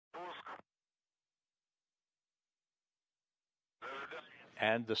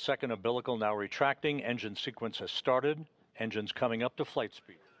And the second umbilical now retracting. Engine sequence has started. Engines coming up to flight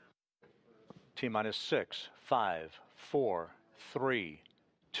speed. T-minus 6, 5, 4, 3,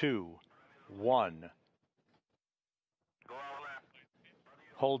 2, 1.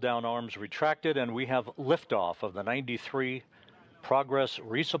 Hold down arms retracted, and we have liftoff of the 93 Progress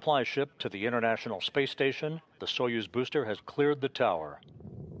resupply ship to the International Space Station. The Soyuz booster has cleared the tower.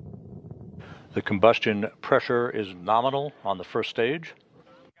 The combustion pressure is nominal on the first stage.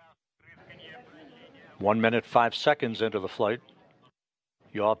 1 minute 5 seconds into the flight.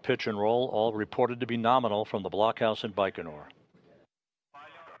 Yaw, pitch, and roll all reported to be nominal from the blockhouse in Baikonur.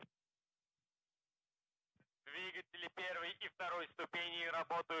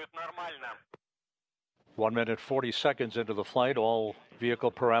 1 minute 40 seconds into the flight, all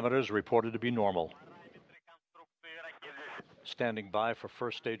vehicle parameters reported to be normal. Standing by for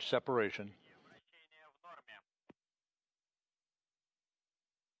first stage separation.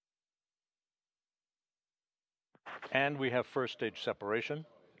 And we have first stage separation.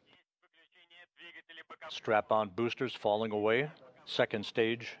 Strap-on boosters falling away. Second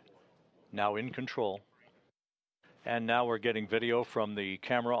stage now in control. And now we're getting video from the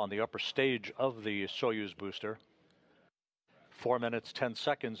camera on the upper stage of the Soyuz booster. 4 minutes 10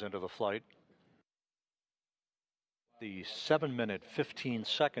 seconds into the flight. The 7 minute 15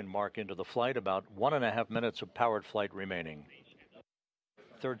 second mark into the flight, about 1.5 minutes of powered flight remaining.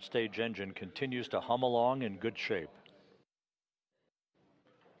 Third stage engine continues to hum along in good shape.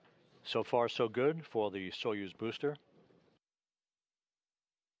 So far so good for the Soyuz booster.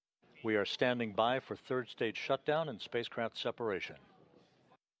 We are standing by for third stage shutdown and spacecraft separation.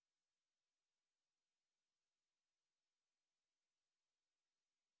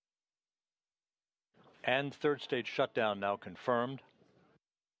 And third stage shutdown now confirmed.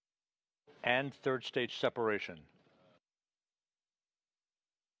 And third stage separation.